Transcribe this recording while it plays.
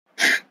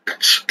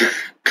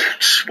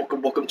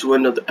Welcome to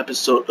another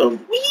episode of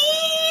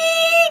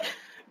Wii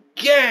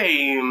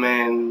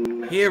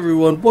Gaming. Hey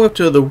everyone, welcome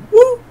to the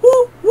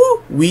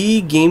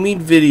Wii Gaming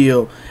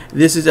video.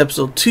 This is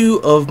episode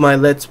 2 of my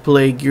Let's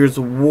Play Gears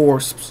of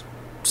War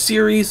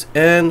series,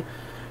 and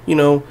you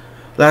know,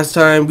 last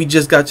time we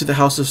just got to the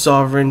House of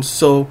Sovereigns,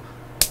 so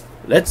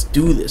let's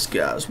do this,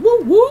 guys.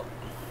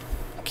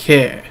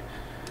 Okay.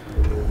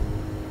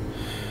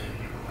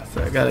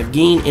 So I gotta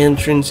gain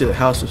entrance to the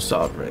House of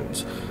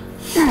Sovereigns.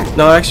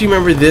 Now I actually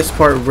remember this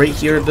part right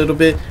here a little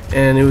bit,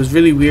 and it was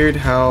really weird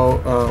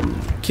how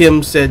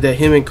Kim said that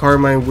him and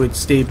Carmine would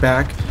stay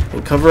back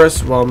and cover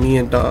us while me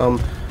and Dom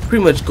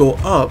pretty much go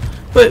up.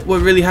 But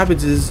what really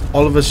happens is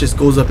all of us just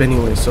goes up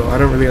anyway, so I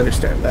don't really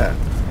understand that,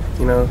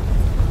 you know.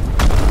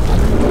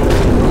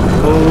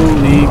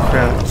 Holy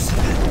crap.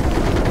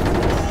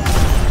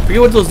 I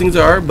forget what those things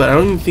are, but I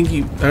don't think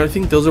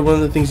those are one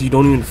of the things you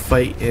don't even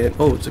fight in.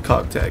 Oh, it's a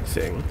cog tag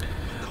thing.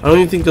 I don't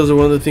even think those are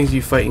one of the things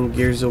you fight in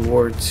Gears of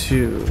War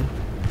 2.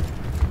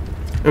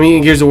 I mean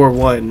in Gears of War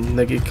 1,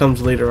 like it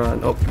comes later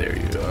on. Oh, there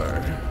you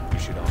are.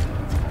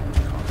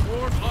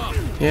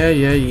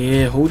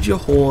 Yeah. Hold your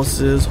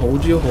horses,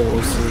 hold your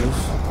horses.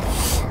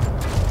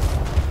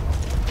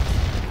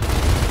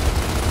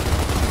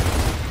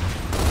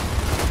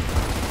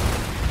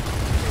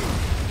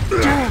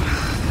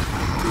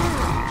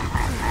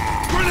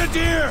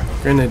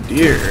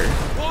 Grenadier.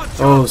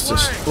 Oh,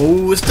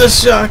 it's the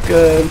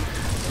shotgun.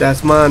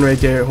 That's mine right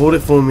there. Hold it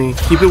for me.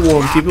 Keep it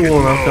warm. Keep it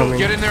warm. I'm coming.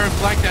 Get in there and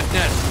flank that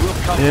nest. We'll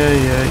cover.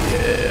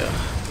 Yeah.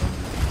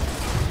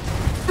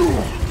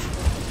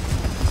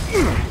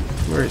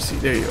 Where is he?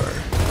 There you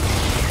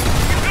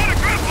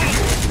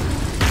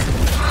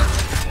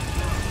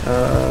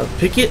are.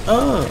 Pick it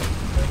up.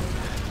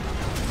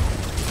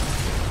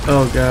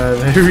 Oh god,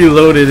 I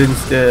reloaded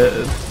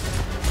instead.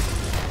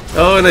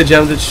 Oh, and I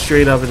jammed it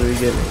straight up at the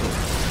beginning.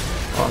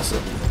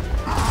 Awesome.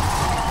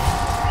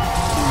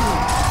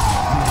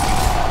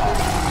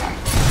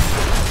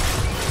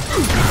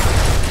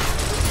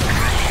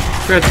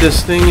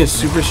 This thing is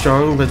super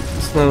strong, but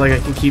it's not like I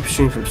can keep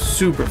shooting from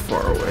super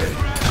far away.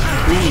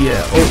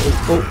 Yeah.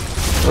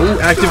 Oh,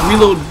 active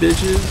reload,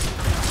 bitches.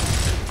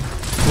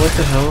 What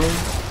the hell?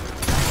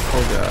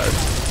 Oh god.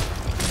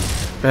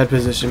 Bad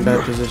position.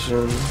 Oh,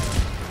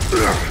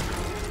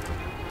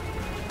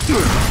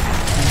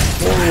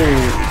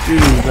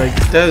 dude, like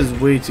that is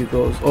way too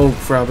close. Oh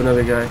crap,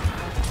 another guy.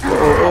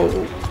 Oh.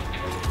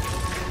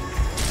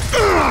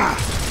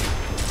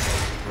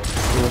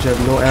 I have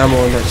no ammo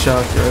on that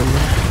shotgun.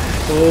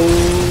 Oh,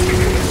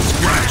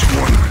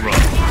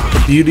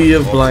 the beauty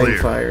of blind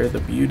fire. The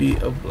beauty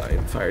of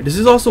blind fire. This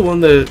is also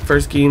one of the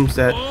first games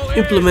that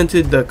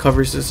implemented the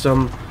cover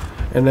system,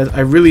 and I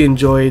really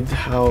enjoyed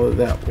how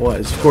that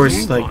was. Of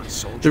course, like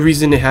the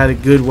reason it had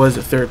it good was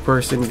a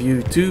third-person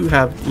view to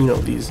have, you know,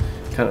 these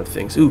kind of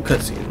things. Ooh,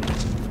 cutscene.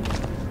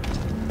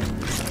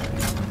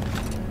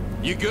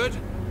 You good?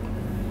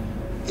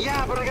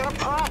 Yeah, but I got a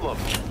problem.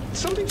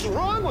 Something's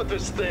wrong with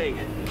this thing.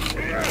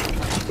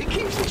 It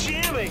keeps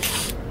jamming.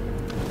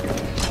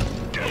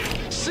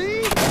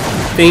 See?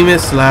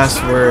 Famous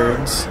last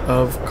words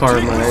of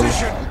Carmine.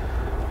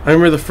 I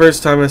remember the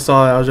first time I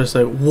saw it, I was just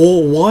like, whoa,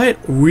 what?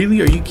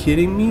 Really? Are you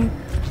kidding me?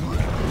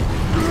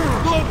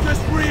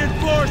 Locust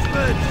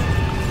reinforcements!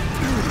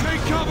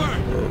 Take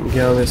cover!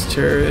 Get on this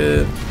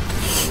turret.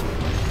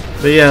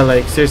 But yeah,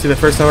 like, seriously, the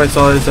first time I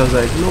saw this, I was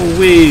like, no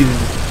way.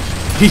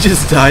 He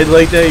just died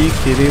like that? Are you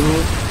kidding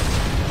me?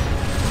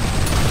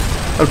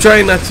 I'm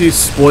trying not to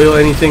spoil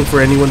anything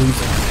for anyone who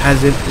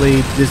hasn't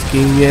played this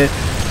game yet.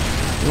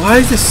 Why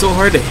is it so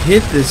hard to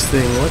hit this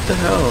thing? What the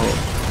hell?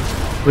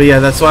 But yeah,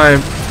 that's why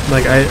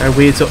I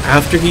waited till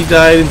after he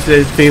died into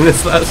the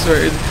famous last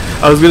words.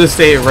 I was gonna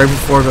say it right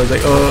before, but I was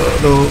like, oh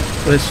no,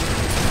 let's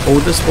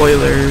hold the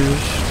spoilers.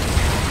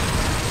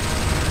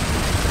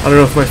 I don't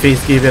know if my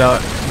face gave it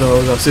out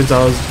though, since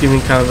I was giving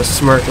kind of a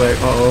smirk like,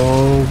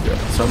 oh,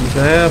 something's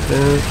gonna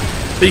happen.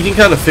 But you can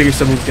kind of figure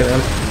something's gonna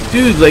happen.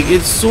 Dude, like,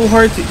 it's so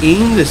hard to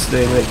aim this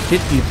thing, like,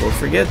 hit people.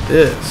 Forget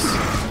this.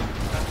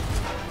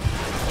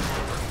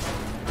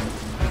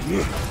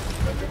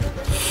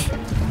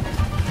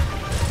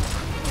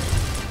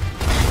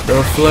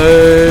 The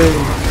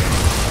flame.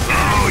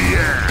 Oh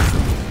yeah.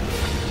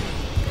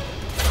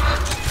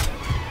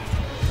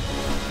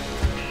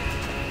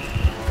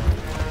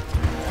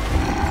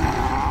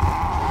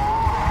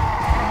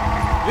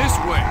 This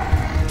way.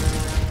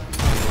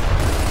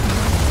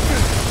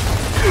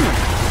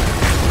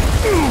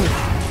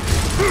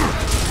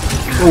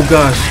 Oh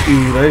gosh,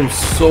 dude, I am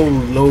so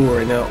low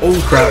right now. Oh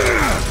crap.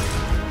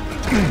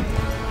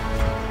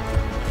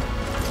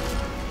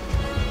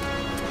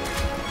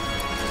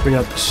 Bring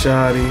out the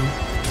shotty.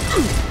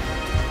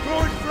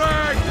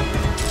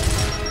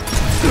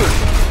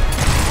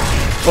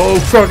 Oh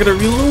crap, I gotta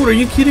reload, are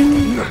you kidding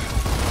me?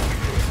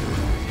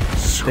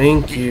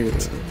 Thank you.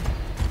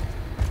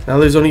 Now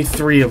there's only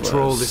 3 of us.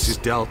 Control, this is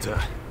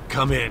Delta.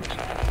 Come in.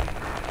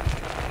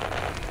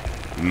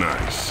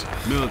 Nice.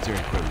 Military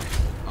equipment.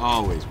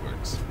 Always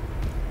works.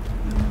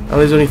 Now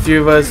there's only 3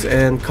 of us,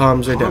 and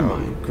comms are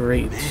down.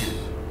 Great.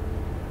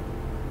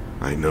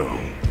 I know.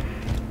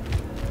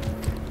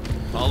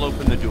 I'll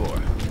open the door.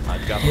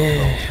 I've got the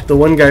phone. The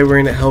one guy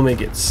wearing a helmet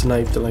gets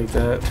sniped like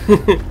that.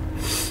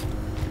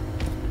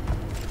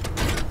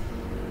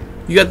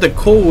 You got the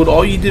cold.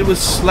 All you did was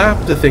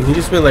slap the thing. He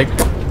just went like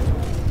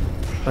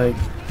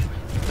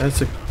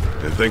that's a.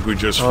 I think we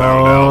just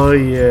found out. Oh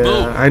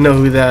yeah, I know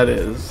who that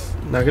is.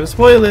 Not gonna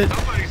spoil it.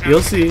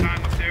 You'll see.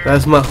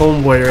 That's my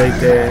homeboy right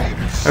there.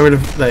 I'm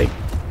gonna like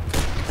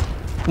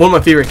one of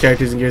my favorite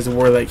characters in Gears of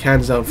War, like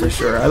hands down for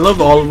sure. I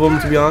love all of them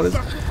to be honest.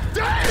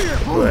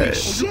 But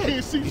It's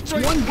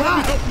one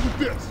guy.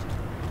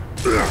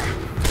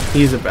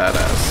 he's a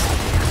badass.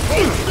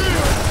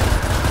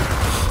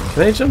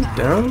 Can I jump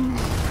down?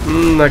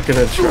 I'm not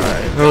gonna try.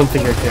 I don't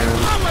think I can.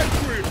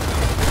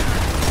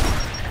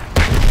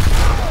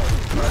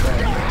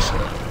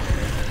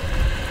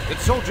 That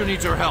soldier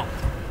needs our help.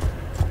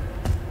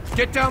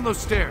 Get down those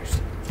stairs.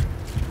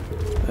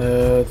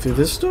 Through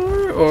this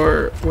door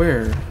or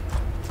where?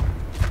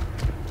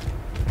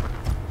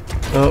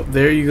 Oh,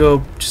 there you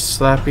go. Just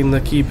slapping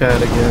the keypad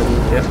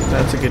again. Yep,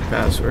 that's a good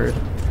password.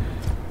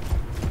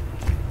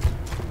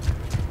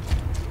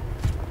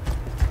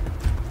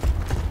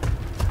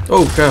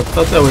 Oh crap,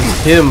 thought that was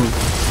him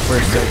for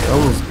a second. I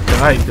almost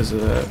died because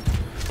of that.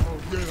 Oh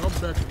yeah,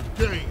 I'm back in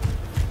the game.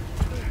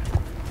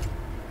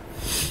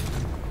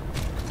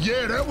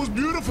 Yeah, that was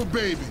beautiful,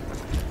 baby.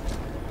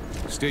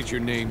 State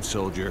your name,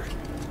 soldier.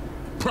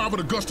 Private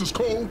Augustus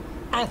Cole,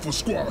 Alpha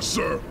Squad,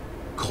 sir.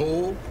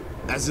 Cole?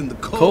 As in the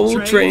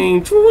Cold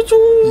train. Choo,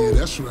 choo. Yeah,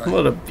 that's right.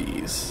 What a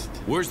beast.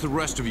 Where's the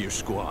rest of your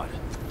squad?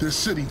 They're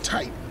sitting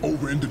tight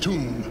over in the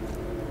tomb.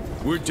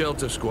 We're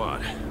Delta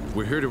Squad.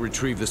 We're here to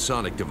retrieve the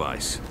sonic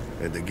device.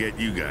 And to get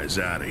you guys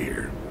out of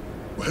here.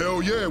 Well,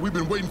 hell yeah, we've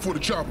been waiting for the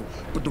chopper,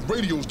 but the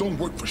radios don't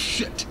work for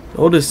shit.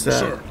 Notice that.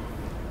 Sir,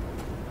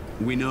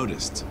 We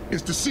noticed.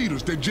 it's the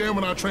Cedars. They're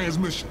jamming our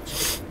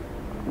transmissions.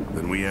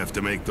 Then we have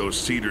to make those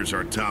cedars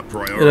our top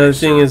priority. Another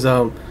thing is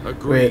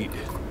Agreed.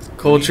 with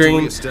Coltrane,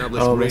 We need to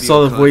reestablish I radio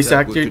saw the voice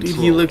contact actor. with Dude, he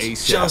Control looks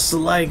ASAP. just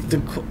like the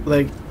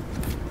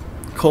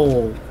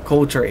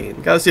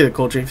Coltrane. Gotta say the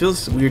Coltrane.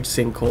 Feels weird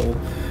saying Cole,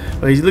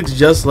 but he looks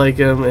just like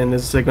him. And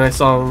it's like when I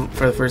saw him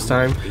for the first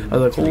time, I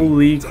was like,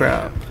 holy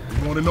crap!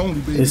 One and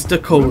only, baby. It's the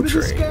Remember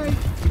this Coltrane. guy?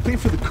 He played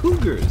for the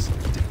Cougars,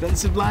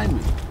 defensive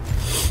lineman.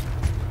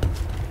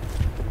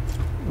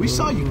 We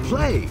saw you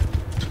play.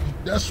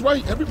 That's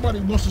right. Everybody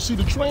wants to see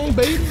the train,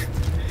 baby.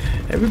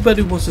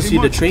 Everybody wants to see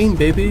the Marcus, train,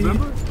 baby.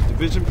 Remember?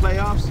 Division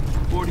playoffs,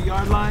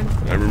 40-yard line.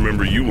 I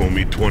remember you owe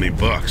me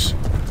 $20.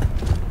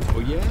 Oh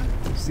yeah?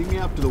 See me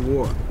after the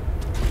war.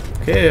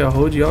 Okay, I'll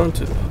hold you on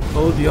to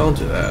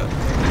that.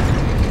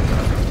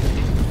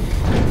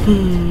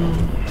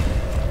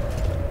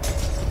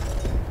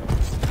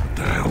 What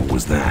the hell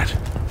was that?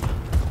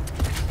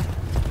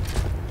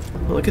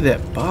 Look at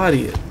that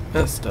body. It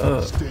messed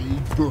up. Stay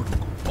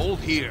vertical. Hold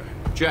here.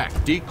 Jack,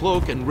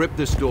 decloak and rip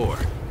this door.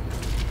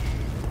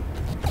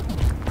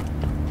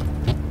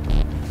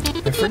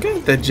 I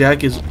forget that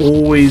Jack is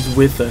always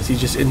with us.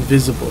 He's just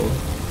invisible.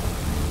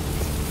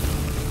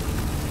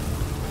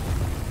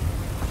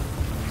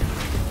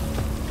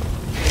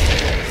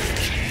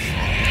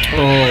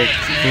 Oh,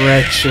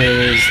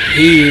 Gretchen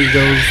hating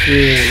those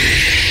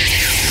things.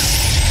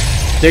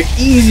 They're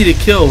easy to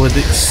kill with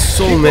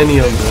so many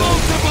of them.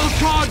 Multiple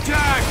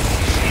contact!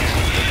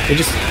 They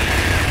just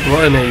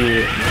run at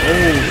you. Oh,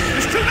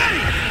 There's too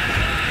many!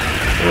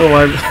 I don't know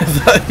why I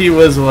thought he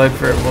was one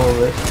for a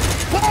moment.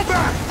 Fall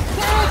back!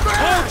 Fall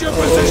back! Hold your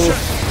Oh, position!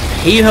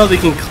 hate how they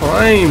can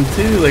climb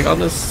too, like on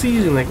the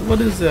ceiling. Like,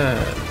 what is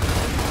that?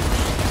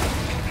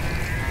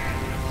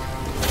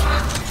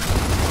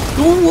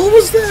 What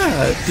was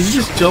that? Did he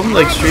just jump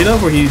like straight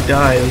up, or he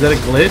died? Was that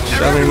a glitch?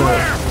 I don't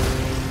know.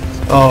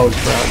 Oh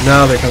crap!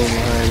 Now they're coming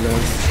behind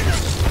us.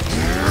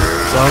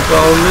 Suck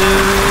on me!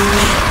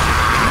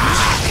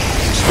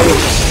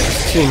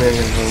 Too many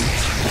of them.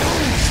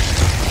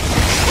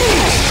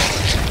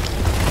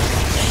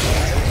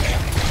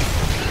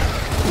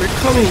 They're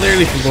coming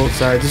literally from both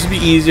sides. This would be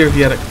easier if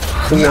you had a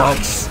co-op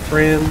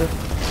friend.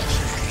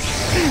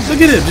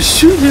 Look at him, just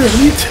shoot him. What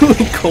are you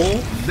doing,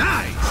 Cole?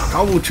 Nice.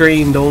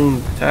 Coltrane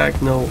don't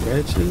attack no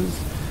wretches.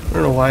 I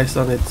don't know why I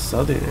sounded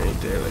southern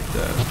right there like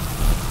that.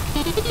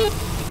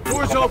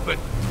 Door's open.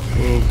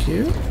 Thank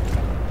you.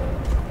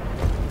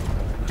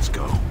 Let's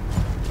go.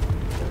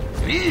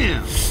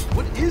 Damn.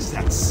 What is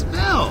that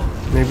smell?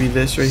 Maybe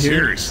this right here.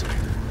 Seriously.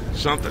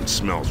 Something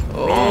smells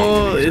Oh,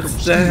 wrong.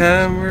 it's the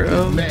Hammer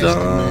of Nasty,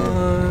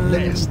 Dawn.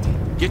 man. Nasty.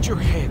 Get your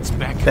heads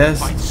back in the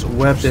Best fight, soldiers.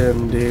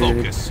 weapon, dude.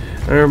 Focus.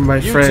 I remember my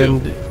You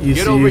friend two, used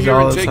get to over use here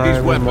all and the take time these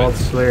in weapons.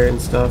 multiplayer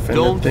and stuff, and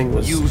Don't the thing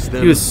was use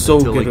them he was so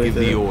till good I with give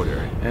the it.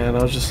 order. And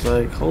I was just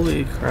like,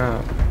 holy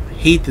crap, I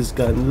hate this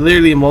gun.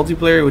 Literally, in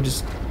multiplayer, it would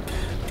just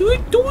do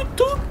it,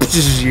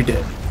 you're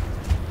dead.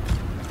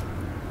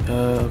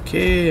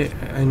 Okay,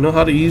 I know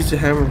how to use the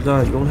Hammer of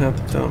Dawn. You don't have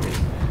to tell me.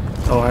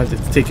 Oh, I have to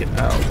take it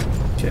out.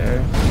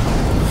 Okay.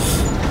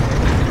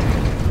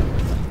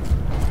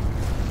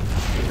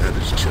 That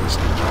is just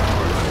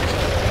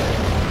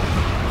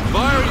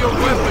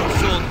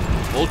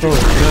Hold your Oh,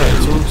 God,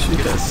 someone trigger. shoot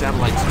Get the that.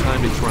 satellite's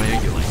time and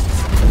triangulate.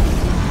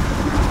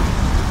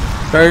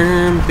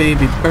 Burn,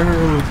 baby,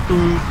 burn.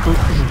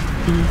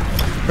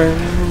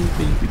 Burn,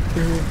 baby,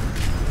 burn.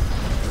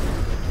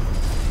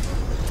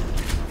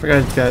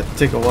 Forgot it's got to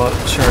take a while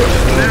to charge.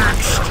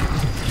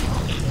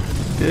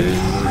 Good.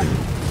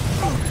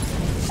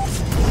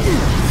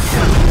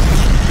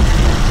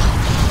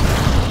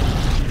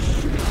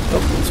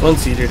 Oh, it's one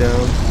seater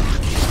down.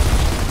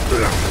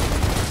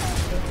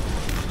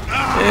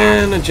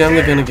 And I jam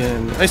the gun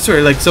again. I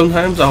swear, like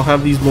sometimes I'll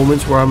have these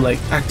moments where I'm like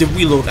active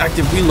reload,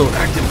 active reload,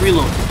 active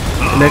reload.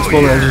 The next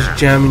moment I'm just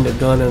jamming the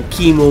gun on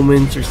key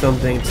moments or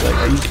something. It's like,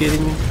 are you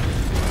kidding me?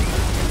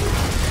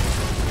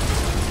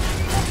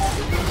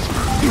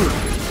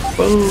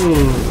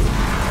 Boom.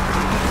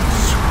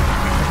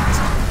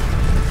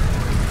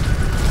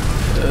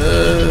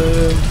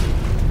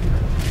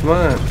 Come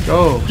on,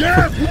 go.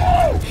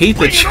 Hate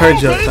the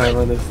charge up time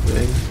on this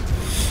thing.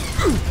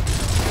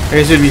 I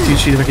guess it would be too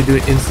cheap if I could do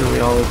it instantly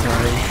all the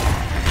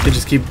time. Could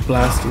just keep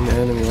blasting the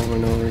enemy over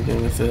and over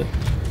again with it.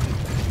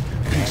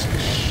 Piece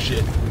of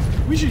shit.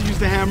 We should use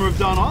the Hammer of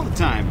Dawn all the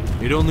time.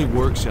 It only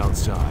works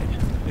outside.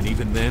 And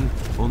even then,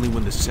 only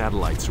when the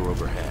satellites are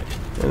overhead.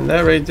 And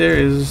that right there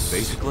is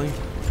Basically,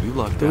 you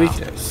lucked the out.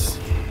 weakness.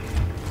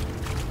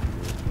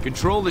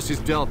 Control, this is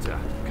Delta.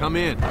 Come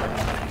in. Good.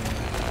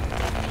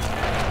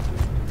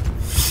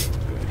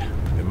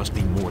 There must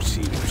be more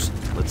seeders.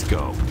 Let's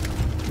go.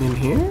 In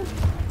here?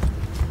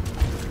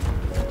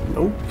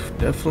 Nope,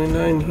 definitely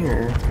not in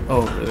here.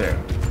 Oh, over there.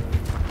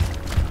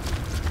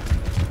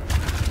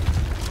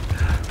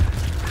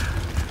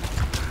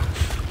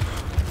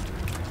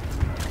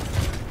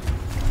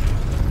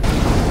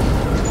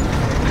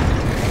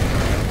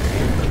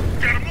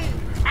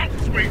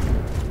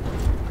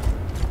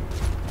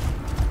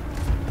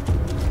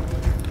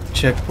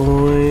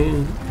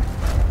 Checkpoint.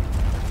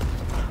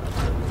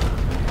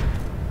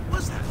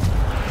 What's that?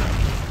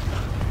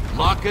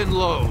 Lock and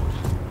load.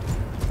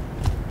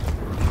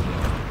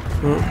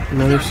 Oh,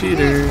 another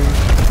cheater.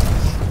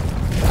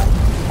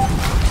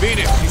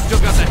 Phoenix, you still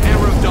got the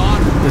Hammer of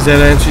Dawn? Does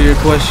that answer your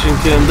question,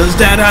 Kim? Does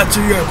that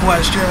answer your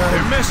question?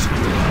 You're missing.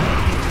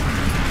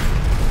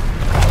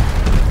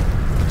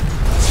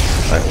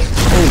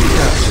 Oh,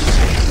 yeah.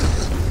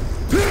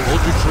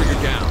 Hold your trigger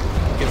down.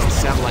 Get the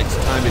satellite's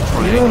time and You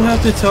triangle. don't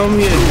have to tell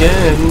me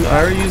again.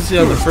 I already used it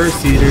on the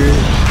first heater.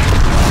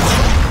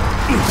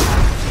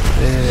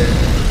 There.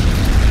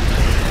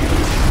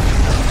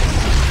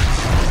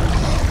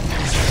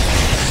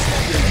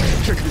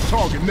 Check the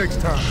target next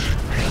time.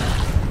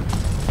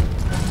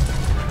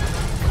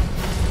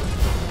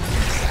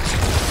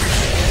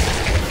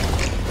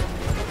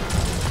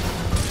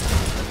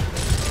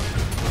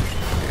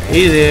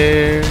 Hey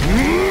there.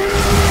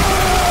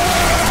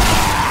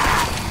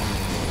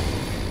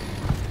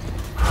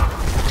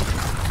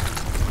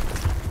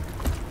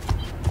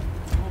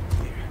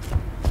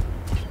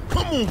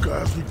 Come on,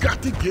 guys, we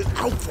got to get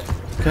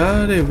Alpha.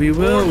 Got it. We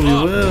will. We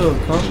will.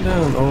 Calm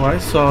down. Oh, I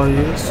saw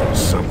you.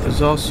 Something.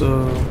 There's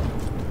also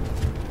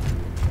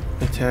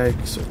a tag.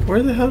 So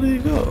where the hell did he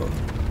go?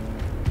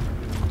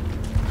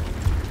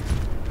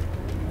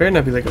 Better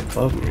not be like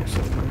above me or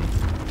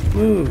something.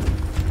 Move.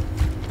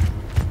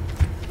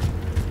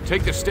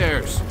 Take the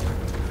stairs.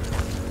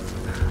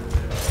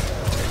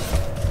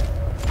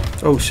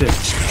 Oh shit.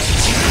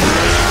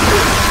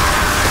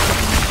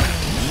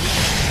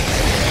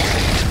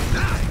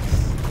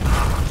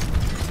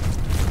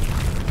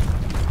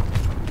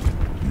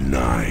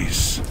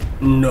 Nice.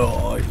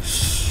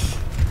 Nice.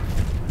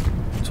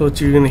 So what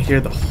you're gonna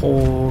hear the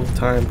whole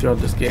time throughout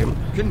this game.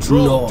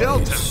 Control, Nice.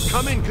 Delta.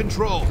 Come in,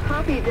 Control.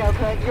 Copy,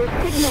 Delta. Your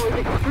signal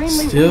is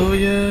extremely Still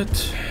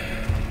yet?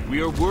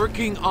 We are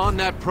working on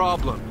that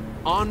problem.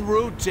 En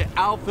route to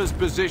Alpha's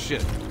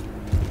position.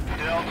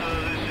 Delta,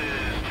 this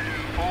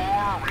is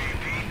 2-4.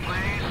 Repeat,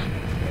 please.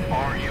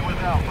 Are you with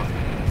Alpha?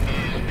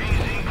 Is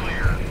BZ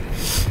clear?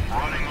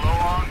 Running low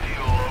on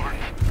fuel,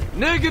 over.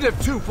 Negative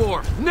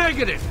 2-4.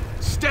 Negative.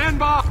 Stand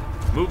by.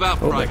 Move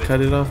out, Oh, I Private.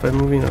 cut it off by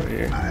moving over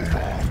here.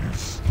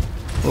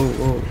 Oh,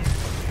 oh.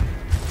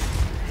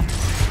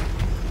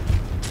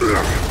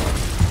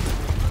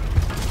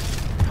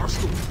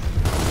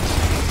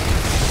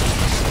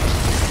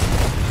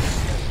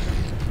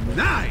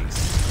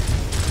 Nice.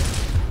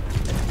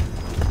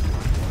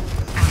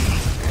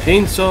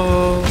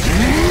 Chainsaw.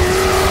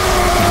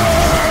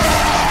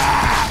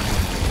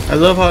 I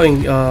love how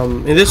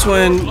in this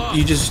one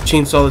you just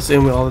chainsaw the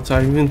same way all the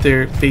time. Even if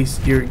they're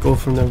you go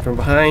from them from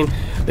behind,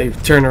 they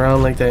turn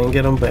around like that and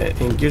get them. But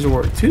in Gears of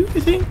War 2, I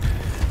think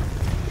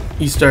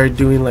you start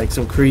doing like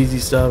some crazy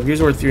stuff. Gears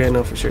of War 3, I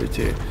know for sure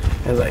too,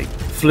 and like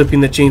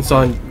flipping the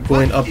chainsaw and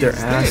going up their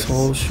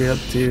asshole straight up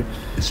to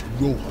It's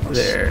Rojas.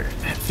 their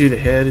through the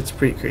head. It's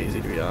pretty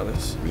crazy, to be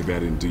honest. Maybe I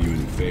didn't do you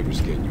any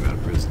favors getting you out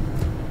of prison.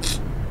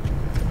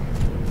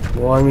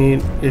 Well, I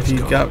mean, if you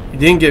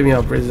didn't get me out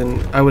of prison,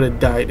 I would have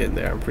died in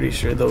there. I'm pretty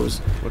sure those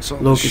What's all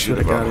this locusts shit would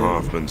have about got me.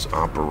 Hoffman's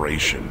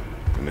operation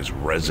and his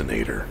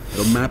resonator?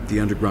 It'll map the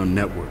underground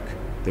network.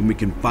 Then we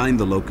can find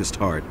the Locust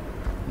Heart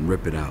and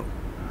rip it out.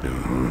 What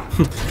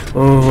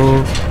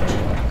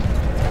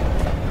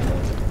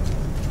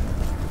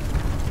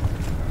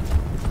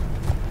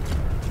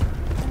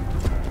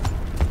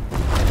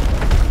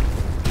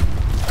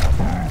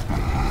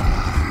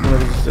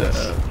is that?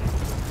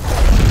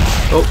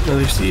 Oh,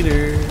 another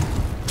cedar.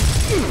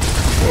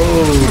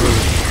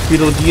 Whoa.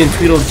 Tweedledee and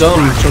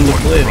Tweedledum from the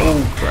cliff.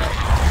 Oh, crap.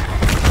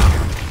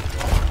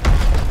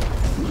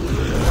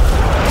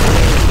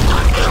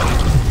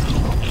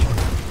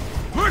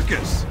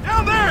 Marcus,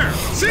 down there! I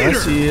Cedar!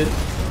 see it.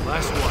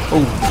 Last one.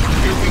 Oh,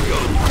 Here we go.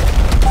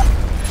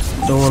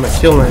 don't want to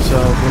kill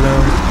myself, you know?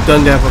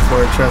 Done that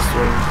before, trust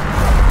me.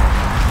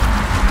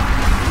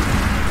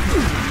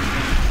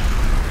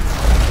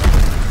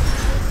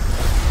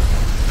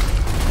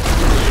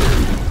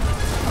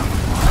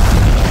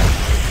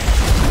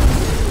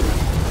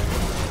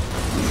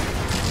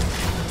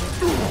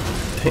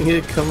 Dang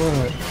it, come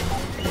on.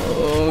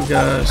 Oh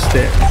gosh,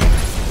 there.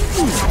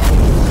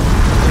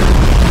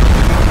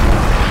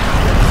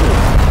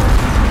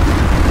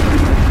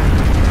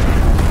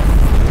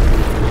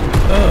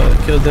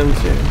 Oh, killed them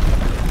too.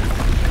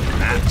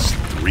 That's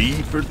 3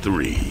 for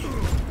 3.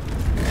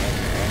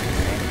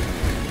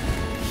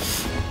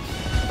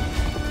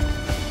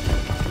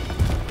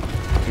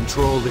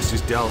 Control, this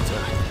is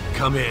Delta.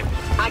 Come in.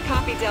 I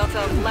copy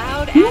Delta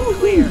loud and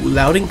clear.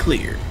 Loud and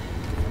clear.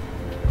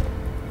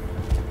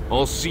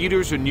 All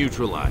Cedars are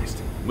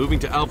neutralized. Moving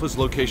to Alpha's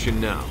location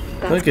now.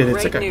 That's Look at it,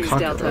 it's great like a news,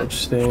 cockroach Delta.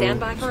 thing. Stand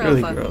by It's for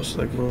really Alpha. gross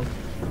looking.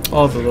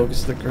 All the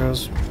locusts look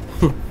gross.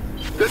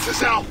 This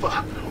is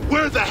Alpha.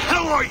 Where the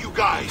hell are you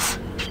guys?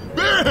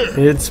 Man!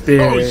 It's Oh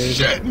buried.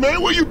 shit,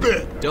 man, where you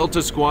been?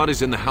 Delta Squad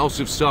is in the House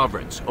of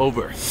Sovereigns.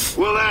 Over.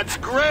 Well, that's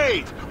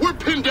great. We're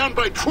pinned down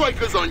by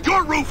troikas on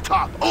your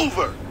rooftop.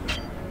 Over.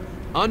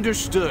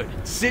 Understood.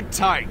 Sit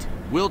tight.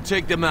 We'll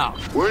take them out.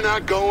 We're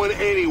not going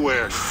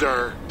anywhere,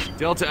 sir.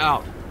 Delta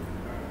out.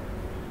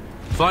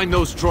 Find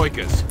those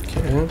troikas.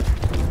 Okay.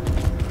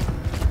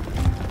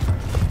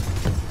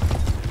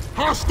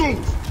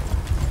 Hostiles!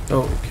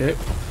 Oh, okay.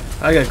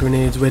 I got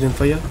grenades waiting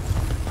for you.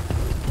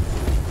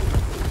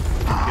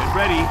 Get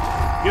ready.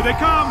 Here they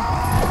come!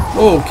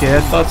 Oh, okay,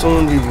 I thought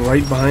someone would be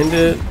right behind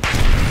it.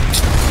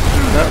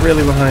 Not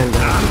really behind it.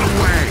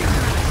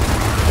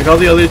 Like all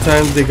the other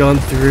times they gone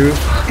through,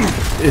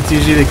 it's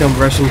usually they come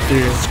rushing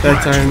through.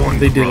 That time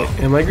they did it,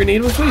 and my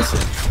grenade was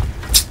wasted.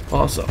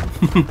 Awesome.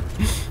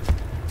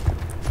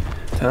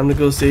 Time to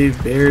go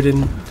save Baird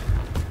and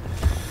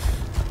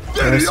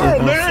There they Alpha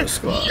are, man!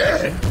 Squad.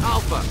 Yeah!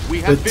 Alpha, we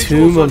The have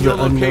Tomb visuals on of your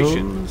the location.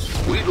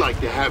 Unknowns. We'd like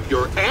to have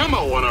your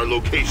ammo on our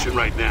location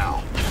right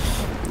now.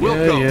 We'll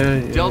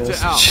go. Delta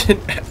out. Such an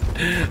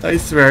I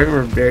swear, I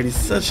remember Baird. He's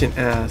such an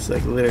ass,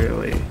 like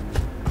literally,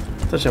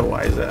 such a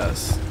wise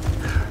ass.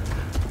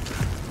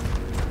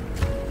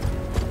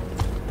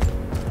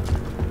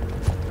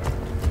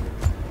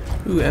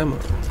 Ooh, ammo.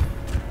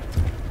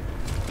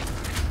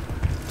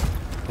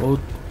 Old,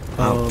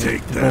 I'll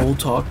take that. Old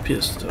talk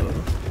pistol.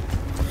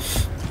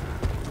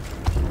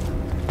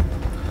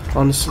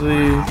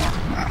 Honestly,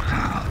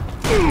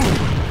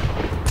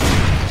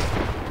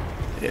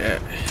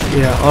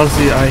 yeah.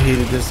 Honestly, I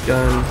hated this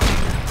gun.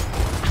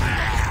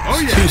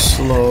 It's too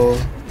slow.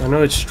 I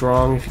know it's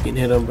strong if you can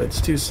hit them, but it's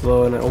too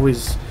slow, and I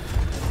always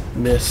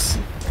miss.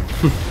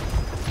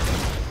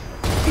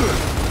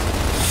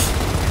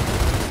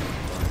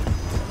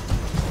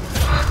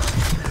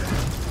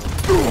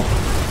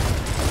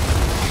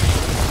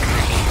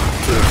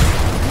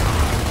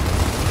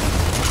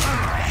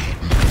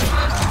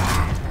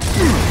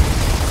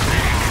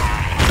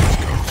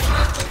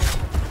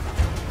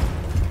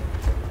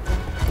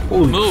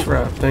 Holy Move.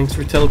 crap, thanks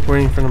for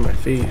teleporting in front of my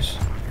face.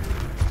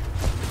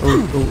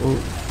 Oh.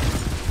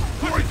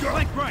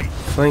 Flank right!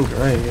 Flank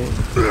right, eh?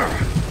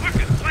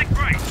 Marcus, flank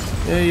right!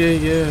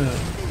 Yeah.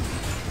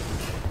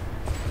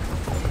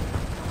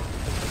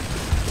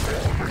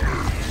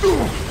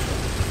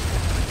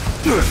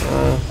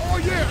 Oh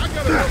yeah, I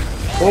gotta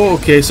Oh,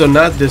 okay, so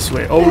not this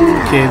way.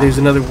 Okay, there's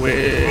another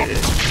way.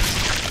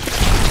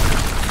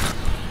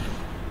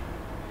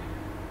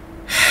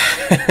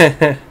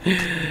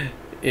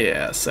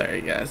 Yeah,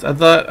 sorry guys.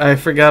 I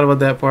forgot about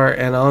that part,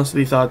 and I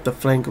honestly thought the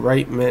flank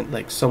right meant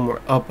like somewhere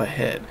up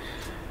ahead.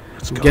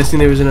 I'm guessing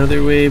there was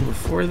another way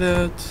before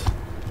that.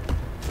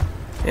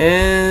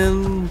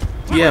 And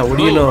yeah, what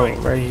do you know?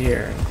 Right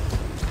here.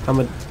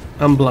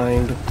 I'm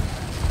blind.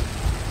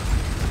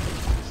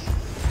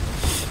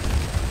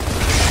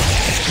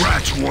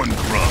 Scratch one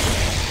grub.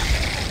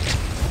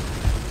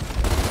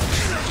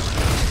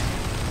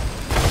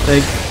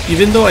 Like,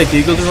 even though I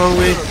did go the wrong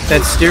way,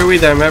 that stairway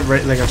that I'm at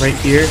right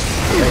here,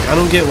 like I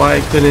don't get why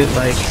I couldn't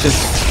like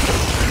just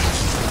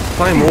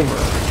climb over.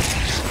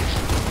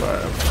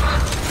 But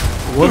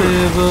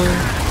whatever.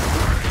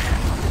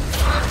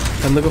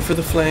 Time to go for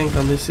the flank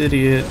on this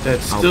idiot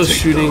that's still take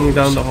shooting those.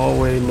 down the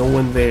hallway, no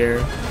one there.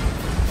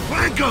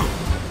 Flank 'em!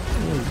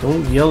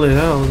 Don't yell it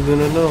out, I'm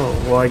gonna know.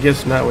 Well, I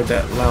guess not with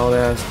that loud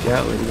ass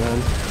Gatling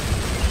gun.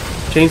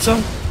 Chainsaw?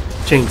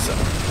 Chainsaw.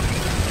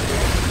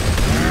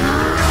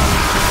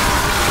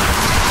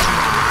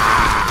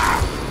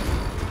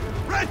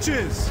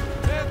 bitches!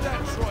 And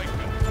that Troika.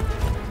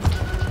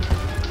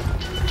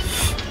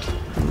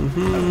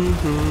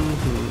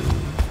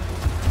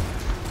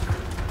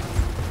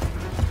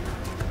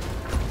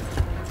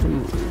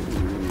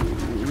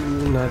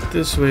 Ooh, not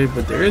this way,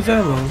 but there is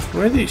ammo.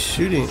 Where are they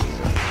shooting? Got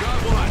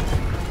one.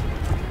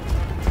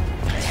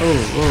 Oh,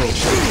 whoa.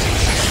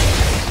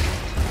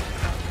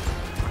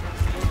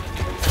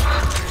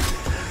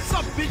 What's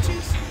up,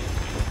 bitches?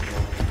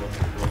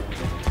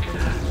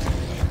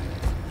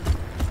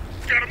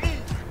 Gotta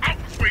move. Out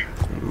this way.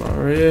 I'm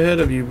already ahead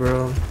of you,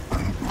 bro.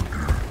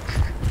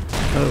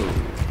 Oh.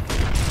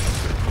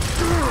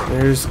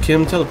 There's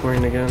Kim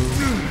teleporting again.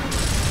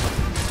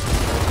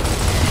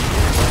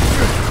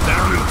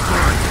 Down in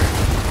front.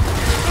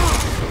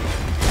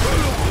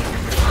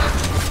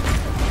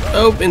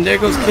 Oh, and there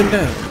goes Kim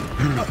down.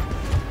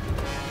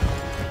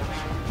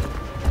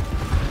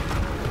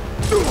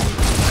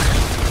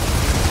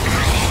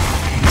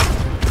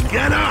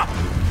 Get up.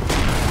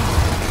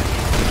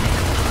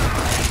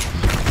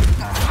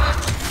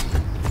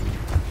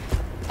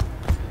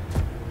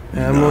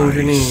 Ammo and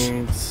Nice.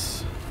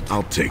 grenades.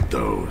 I'll take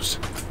those.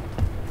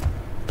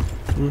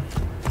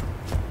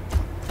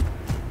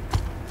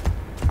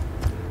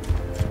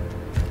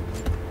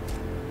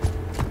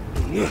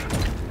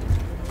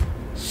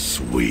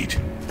 Sweet.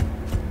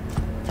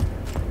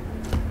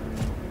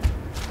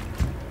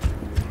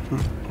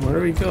 Where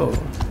do we go?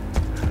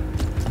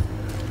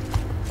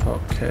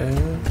 Okay.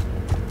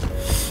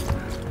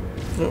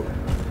 Oh.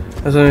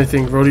 That's another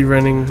thing. Roadie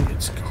running.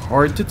 It's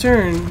hard to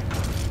turn.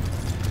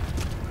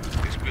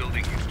 This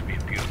building used to be a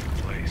beautiful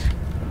place.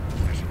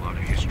 There's a lot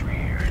of history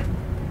here.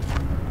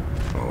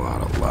 A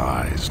lot of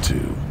lies,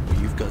 too.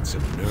 You've got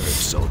some nerve,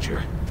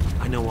 soldier.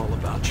 I know all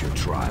about your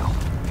trial.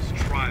 This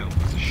trial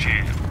was a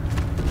sham,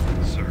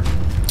 sir.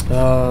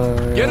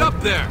 Get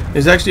up there!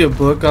 There's actually a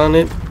book on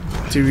it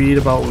to read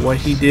about what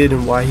he did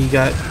and why he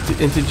got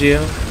into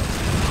jail.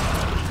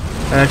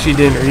 I actually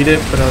didn't read it,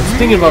 but I was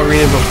thinking about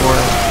reading it before.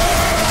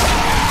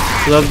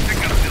 I love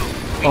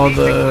all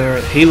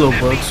the Halo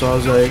books, so I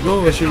was like,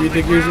 oh, I should read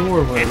the Gears of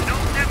War one.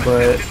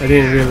 But I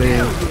didn't really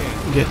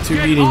get to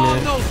reading On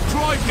it. those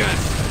Troikas!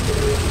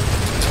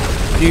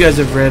 If you guys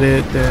have read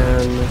it,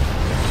 then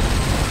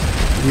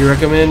do you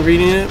recommend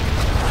reading it?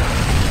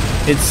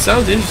 It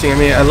sounds interesting. I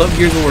mean, I love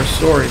Gears of War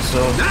stories,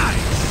 so you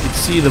can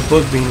see the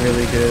book being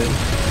really good.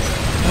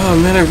 Oh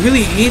man, I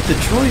really hate the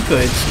Troika.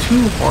 It's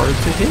too hard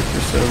to hit for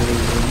some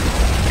reason.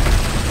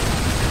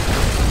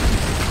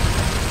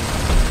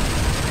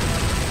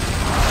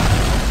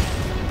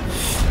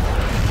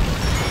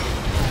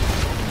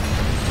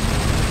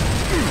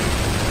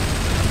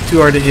 Too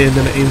hard to hit, and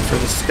then I aim for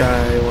the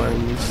sky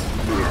ones.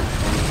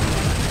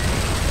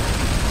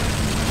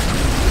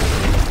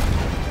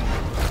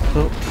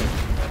 Oh.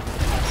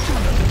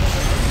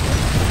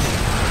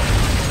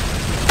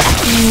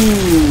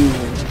 Ooh.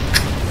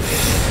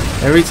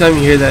 Every time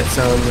you hear that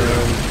sound,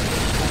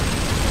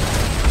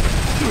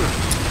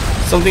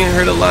 something I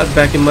heard a lot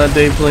back in my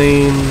day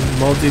playing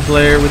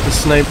multiplayer with the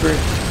sniper.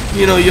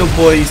 You know, your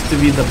boy used to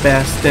be the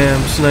best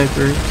damn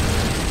sniper.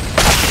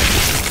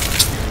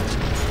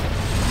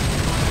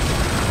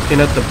 Okay,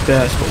 not the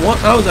best,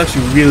 but I was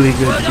actually really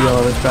good, to be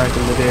honest, back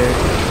in the day.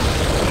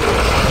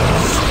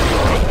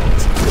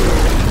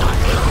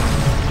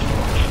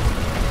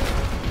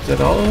 Is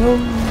that all of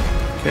them?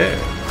 Okay.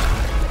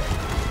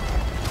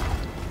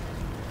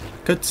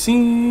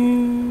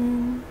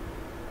 Cutscene.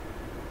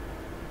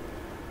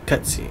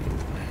 Cutscene.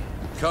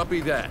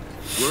 Copy that.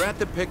 We're at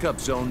the pickup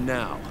zone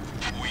now.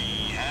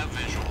 We have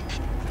visual.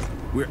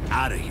 We're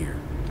out of here.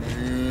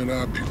 Man,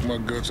 I puke my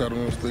guts out on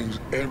those things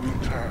every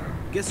time.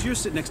 Guess you're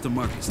sitting next to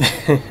Marcus.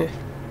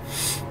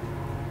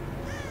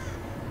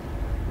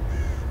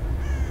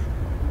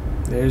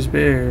 There's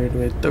Baird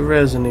with the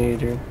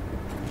resonator.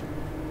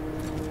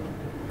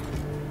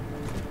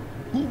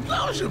 Who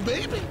loves you,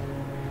 baby?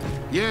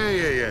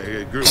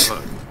 Yeah. Group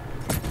hug.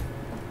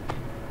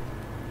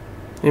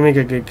 They make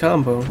a good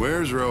combo.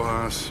 Where's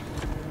Rojas?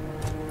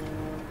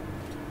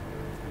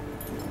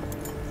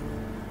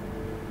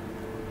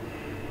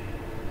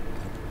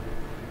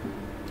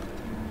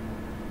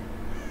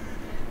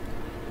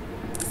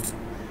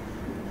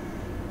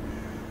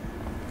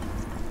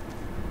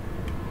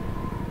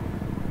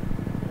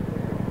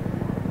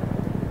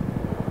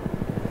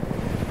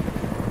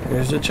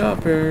 There's the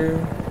chopper.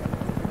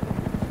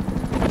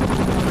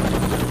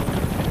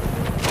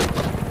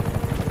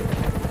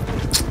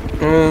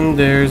 And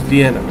there's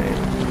the enemy.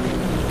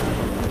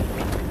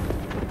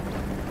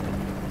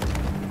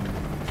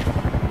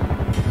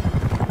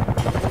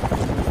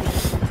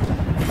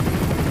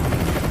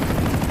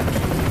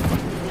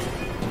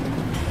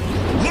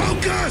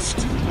 Locust!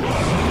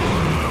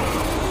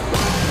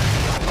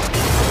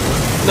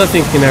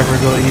 Nothing can ever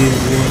go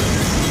easy.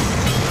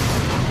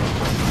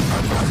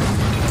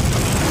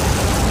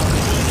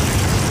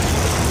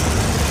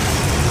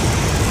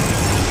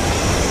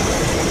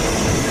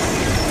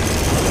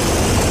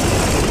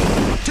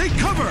 Take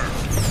cover!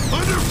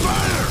 Under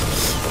fire!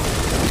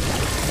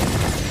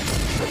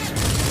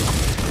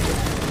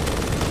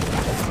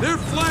 They're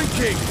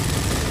flanking!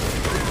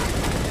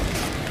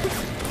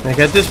 Like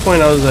at this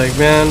point I was like,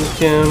 man,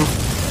 Kim,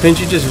 couldn't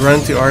you just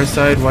run to our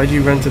side? Why'd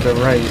you run to the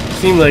right? It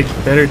seemed like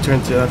better to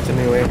run to the left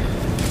anyway.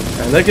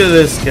 And look at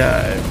this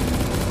guy.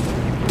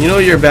 You know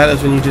you're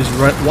badass when you just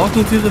run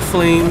walking through the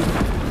flame.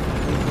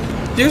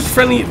 There's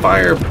friendly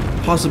fire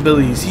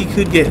possibilities. He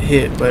could get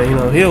hit, but you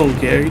know, he don't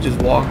care. He's just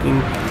walking.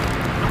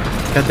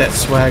 Got that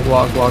swag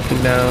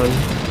walking down.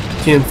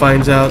 Kim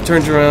finds out,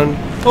 turns around.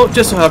 Oh,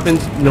 just so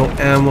happens, no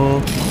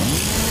ammo.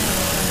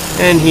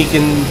 And he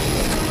can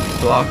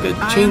block a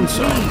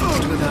chainsaw. I'm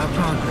pleased with our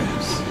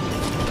progress.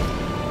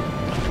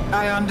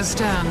 I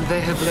understand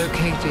they have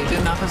located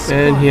another squad.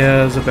 And he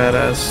has a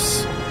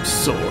badass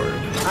sword.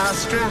 Our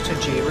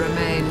strategy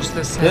remains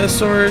the same. That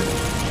sword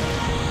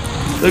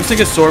looks like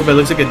a sword, but it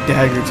looks like a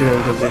dagger to him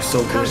because they're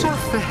so Cut big.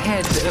 off the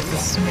head of the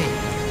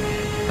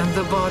smith, and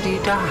the body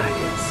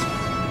dies.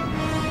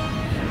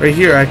 Right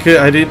here, I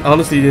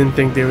honestly didn't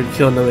think they would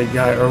kill another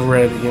guy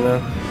already, you know.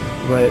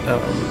 But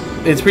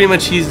it's pretty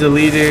much he's the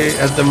leader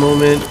at the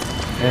moment,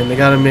 and they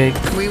gotta make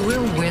We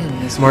will win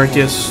this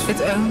Marcus war.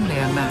 It's only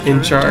a matter in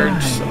of charge.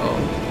 time. So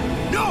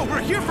No, we're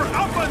here for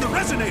Alpha and the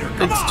Resonator.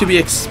 Come it's on. to be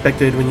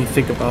expected when you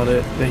think about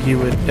it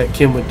that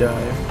Kim would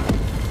die.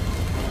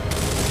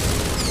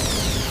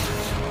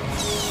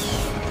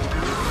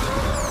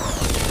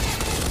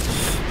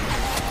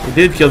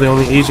 They did kill the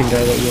only Asian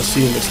guy that you'll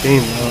see in this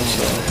game now,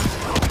 so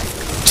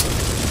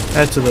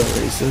that's a little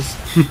racist.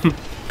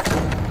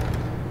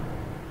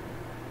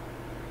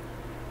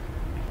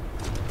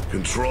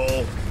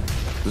 Control,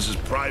 this is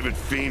Private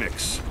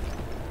Phoenix.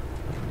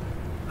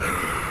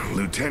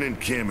 Lieutenant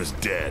Kim is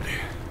dead.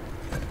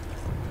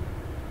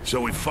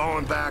 So we've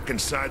fallen back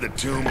inside the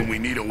tomb and we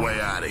need a way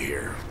out of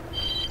here.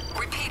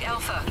 Repeat,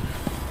 Alpha.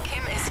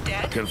 Kim is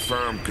dead?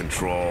 Confirm,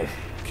 Control.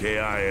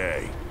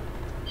 KIA.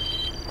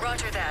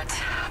 Roger that.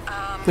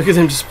 Look at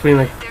them just putting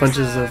like There's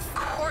bunches a of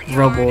courtyard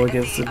rubble at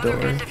against the other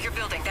door. end of your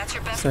building. That's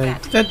your best It's like,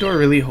 bet. is that door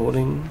really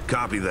holding?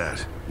 Copy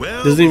that.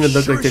 Well, Doesn't even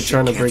look sure like they're shit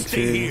trying to can't break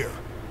stay through. here.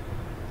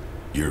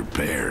 You're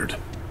Baird.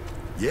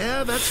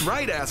 Yeah, that's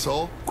right,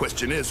 asshole.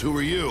 Question is, who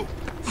are you?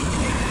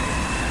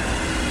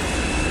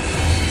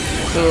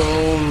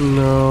 Oh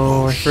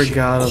no, I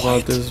forgot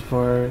about this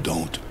part.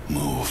 Don't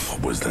move.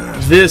 What was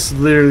that? This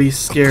literally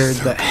scared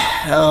the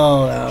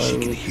hell out She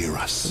of can me. hear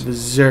us.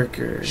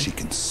 Berserker. She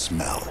can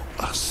smell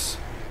us.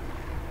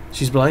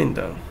 She's blind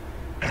though.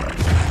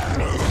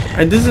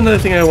 And this is another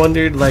thing I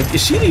wondered, like,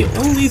 is she the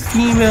only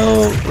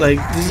female, like,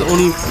 this is the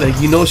only, like,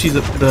 you know she's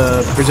the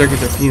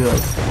Berserkers are female,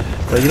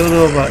 but you don't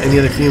know about any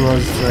other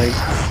females, like,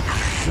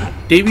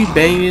 they be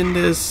banging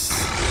this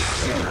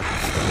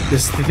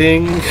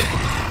thing,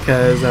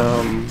 because,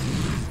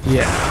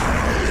 yeah,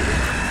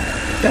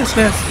 that's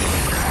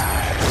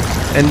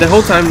nasty. And the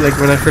whole time, like,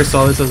 when I first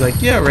saw this, I was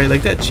like, yeah, right,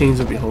 like, that chains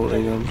will be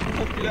holding them.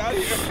 Get out of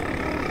here.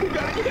 We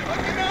gotta get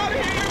fucking out of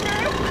here,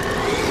 man.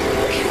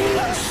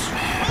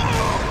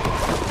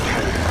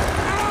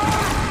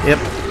 Yep.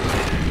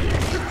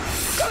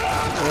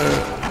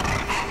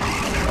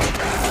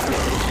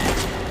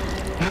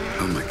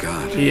 Oh my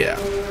god. Yeah.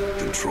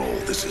 Control,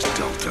 this is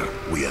Delta.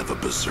 We have a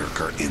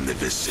berserker in the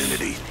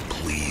vicinity.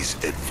 Please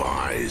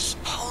advise.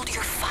 Hold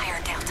your fire,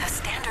 Delta.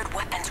 Standard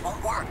weapons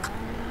won't work.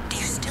 Do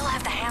you still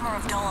have the Hammer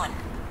of Dawn?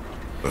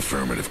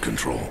 Affirmative,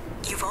 Control.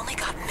 You've only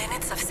got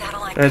minutes of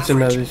satellite That's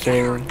coverage. another Get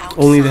her thing. outside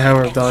Only the Hammer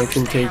of and Dawn use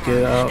can the take hammer.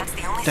 it out. That's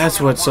the only That's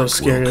thing what's so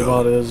that'll work. scary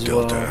about it as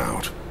Delta well.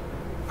 out.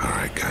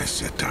 Alright guys,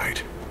 sit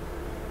tight.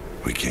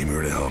 We came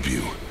here to help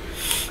you.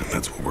 And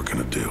that's what we're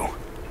gonna do.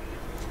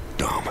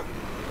 Dom,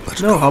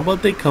 let's No, go. how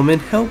about they come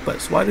and help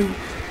us? Why do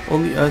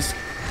only us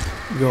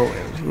go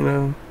in, you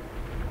know?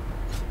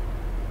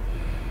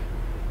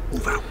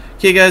 Move out.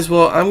 Okay guys,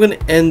 well, I'm gonna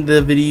end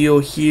the video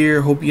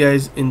here. Hope you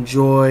guys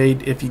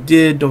enjoyed. If you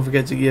did, don't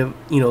forget to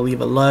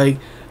leave a like.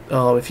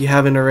 If you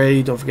haven't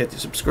already, don't forget to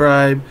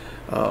subscribe.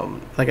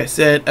 Like I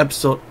said,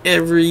 episode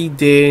every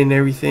day and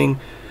everything.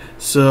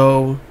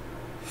 So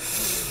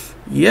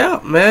yeah,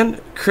 man,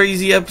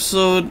 crazy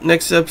episode.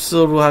 Next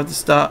episode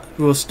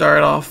we'll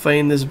start off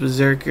fighting this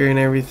berserker and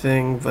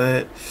everything,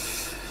 but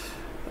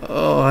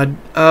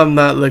I'm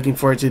not looking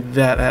forward to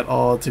that at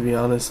all, to be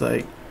honest.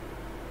 Like,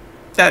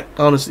 that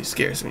honestly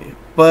scares me.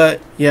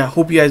 But yeah,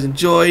 hope you guys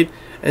enjoyed.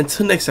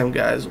 Until next time,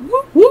 guys.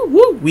 Woo woo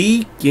woo.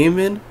 We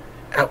gaming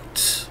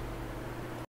out.